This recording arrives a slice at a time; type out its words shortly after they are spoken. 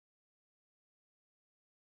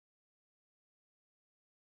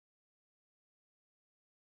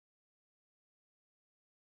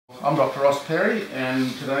I'm Dr. Ross Perry,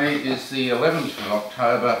 and today is the 11th of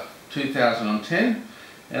October 2010,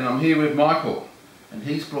 and I'm here with Michael, and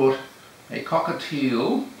he's brought a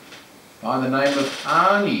cockatiel by the name of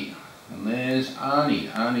Arnie. And there's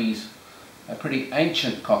Arnie. Arnie's a pretty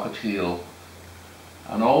ancient cockatiel,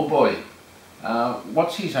 an old boy.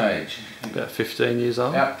 What's his age? About 15 years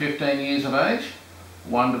old. About 15 years of age.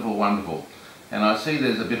 Wonderful, wonderful. And I see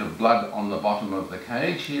there's a bit of blood on the bottom of the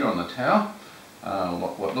cage here on the towel.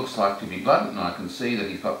 What looks like to be blood, and I can see that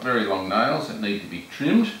he's got very long nails that need to be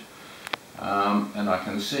trimmed. And I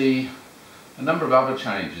can see a number of other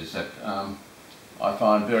changes that I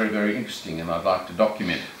find very, very interesting, and I'd like to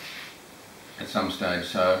document at some stage.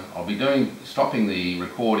 So I'll be stopping the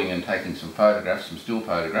recording and taking some photographs, some still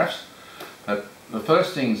photographs. But the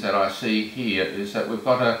first things that I see here is that we've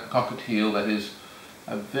got a cockatiel that is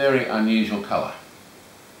a very unusual colour,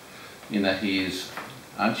 in that he is,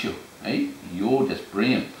 aren't you? Hey, you're just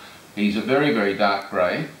brilliant. He's a very, very dark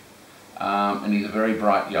grey, and he's a very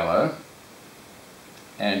bright yellow,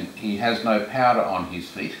 and he has no powder on his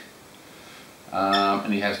feet,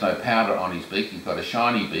 and he has no powder on his beak. He's got a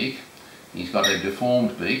shiny beak. He's got a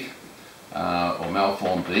deformed beak, or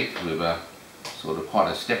malformed beak, with a sort of quite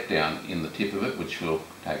a step down in the tip of it, which we'll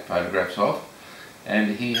take photographs of.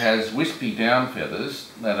 And he has wispy down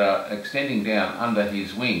feathers that are extending down under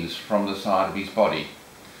his wings from the side of his body.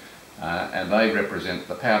 And they represent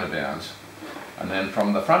the powder downs. And then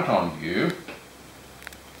from the front on view,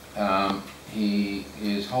 he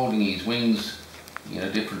is holding his wings in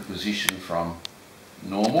a different position from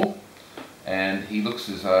normal, and he looks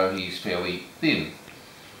as though he's fairly thin.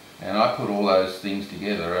 And I put all those things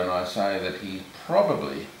together and I say that he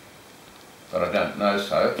probably, but I don't know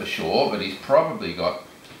so for sure, but he's probably got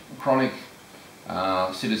chronic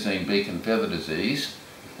Psittacine beak and feather disease.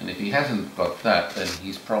 And if he hasn't got that, then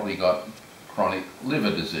he's probably got chronic liver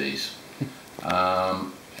disease.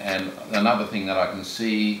 And another thing that I can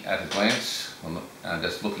see at a glance,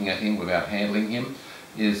 just looking at him without handling him,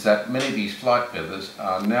 is that many of his flight feathers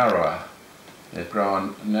are narrower. They've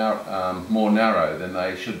grown more narrow than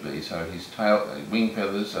they should be. So his wing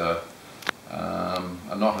feathers are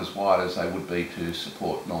not as wide as they would be to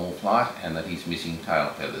support normal flight, and that he's missing tail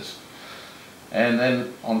feathers. And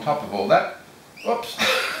then on top of all that, whoops.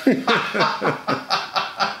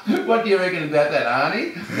 What do you reckon about that,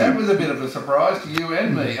 Arnie? That was a bit of a surprise to you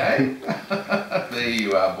and me, eh? There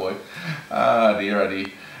you are, boy. Ah, dear, oh dear.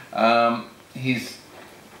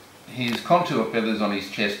 His contour feathers on his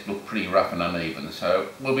chest look pretty rough and uneven, so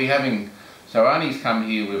we'll be having... So Arnie's come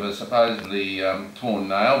here with a supposedly torn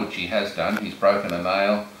nail, which he has done. He's broken a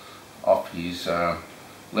nail off his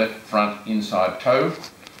left front inside toe,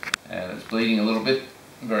 and it's bleeding a little bit,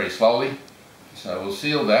 very slowly. So we'll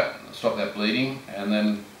seal that, stop that bleeding, and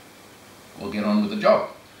then we'll get on with the job.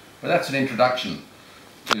 But that's an introduction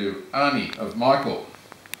to Arnie of Michael.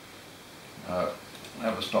 Have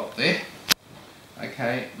a stop there.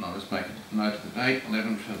 Okay, and I'll just make a note of the date,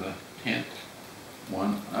 11 for the 10th,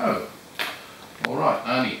 1-0. Alright,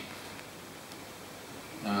 Arnie.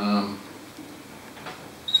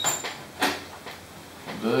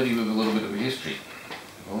 Birdie with a little bit of a history.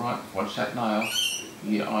 Alright, watch that nail.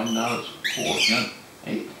 Yeah, I know it's caught, no?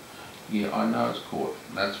 Hey? Yeah, I know it's caught.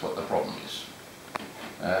 That's what the problem is.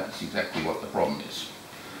 That's exactly what the problem is.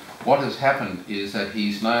 What has happened is that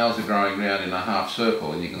his nails are growing round in a half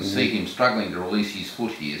circle, and you can see him struggling to release his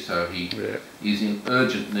foot here, so he is in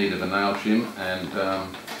urgent need of a nail trim, and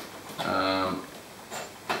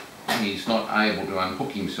he's not able to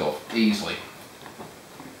unhook himself easily.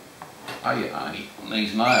 Oh yeah, Arnie,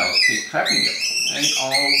 these nails keep trapping you. And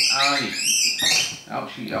oh, Arnie.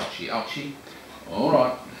 Ouchie, ouchie, ouchie.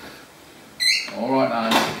 Alright. Alright,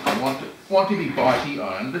 Arnie. I want to be bitey,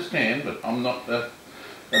 I understand, but I'm not the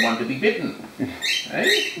one to be bitten.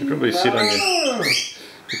 Hey? He'll probably sit on you.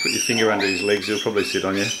 You put your finger under his legs, he'll probably sit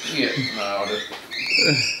on you. Yeah, no, I'll just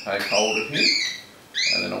take hold of him,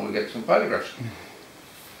 and then I will get some photographs.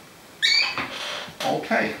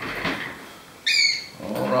 Okay.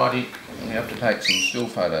 Alrighty, we have to take some still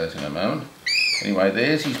photos in a moment. Anyway,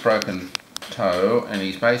 there's his broken toe, and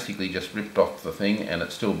he's basically just ripped off the thing, and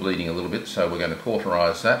it's still bleeding a little bit, so we're going to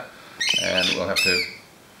cauterise that, and we'll have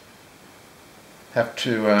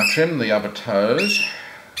to trim the other toes.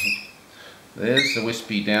 There's the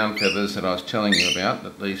wispy down feathers that I was telling you about,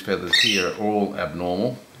 that these feathers here are all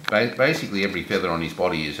abnormal. Basically every feather on his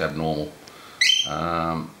body is abnormal.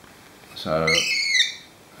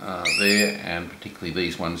 There, and particularly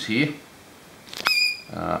these ones here,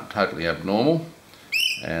 totally abnormal.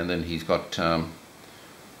 And then he's got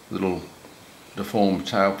little deformed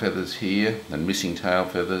tail feathers here, and missing tail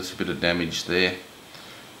feathers, a bit of damage there.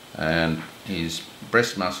 and his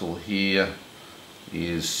breast muscle here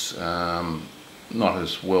is not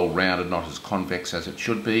as well rounded, not as convex as it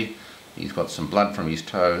should be. He's got some blood from his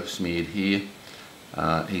toe smeared here.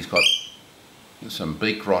 He's got some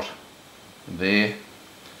beak rot there,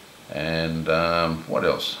 and what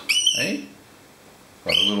else? Eh?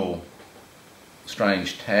 Got a little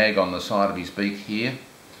strange tag on the side of his beak here,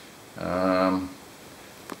 and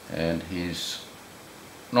his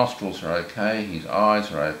nostrils are okay, his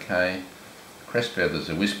eyes are okay, crest feathers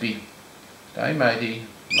are wispy. Stay matey,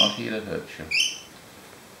 not here to hurt you.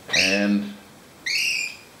 And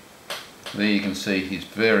there you can see his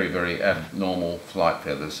very, very abnormal flight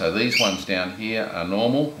feathers. So these ones down here are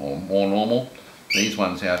normal, or more normal. These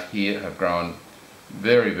ones out here have grown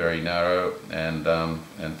very, very narrow and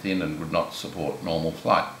thin and would not support normal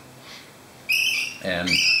flight. And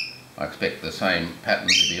I expect the same pattern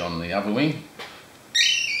to be on the other wing.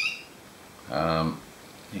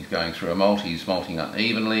 He's going through a molt, he's molting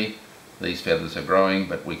unevenly. These feathers are growing,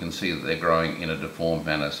 but we can see that they're growing in a deformed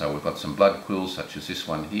manner. So we've got some blood quills, such as this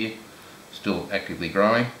one here, still actively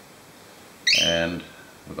growing. And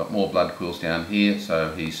we've got more blood quills down here,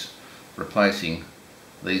 so he's replacing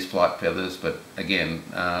these flight feathers, but again,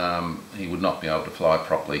 he would not be able to fly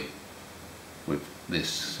properly with this.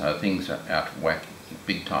 So things are out of whack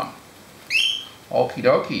big time. Okie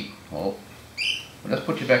dokie. Well, we'll just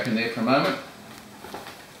put you back in there for a moment,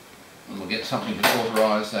 and we'll get something to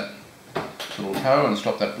cauterise that little toe and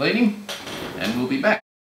stop that bleeding, and we'll be back.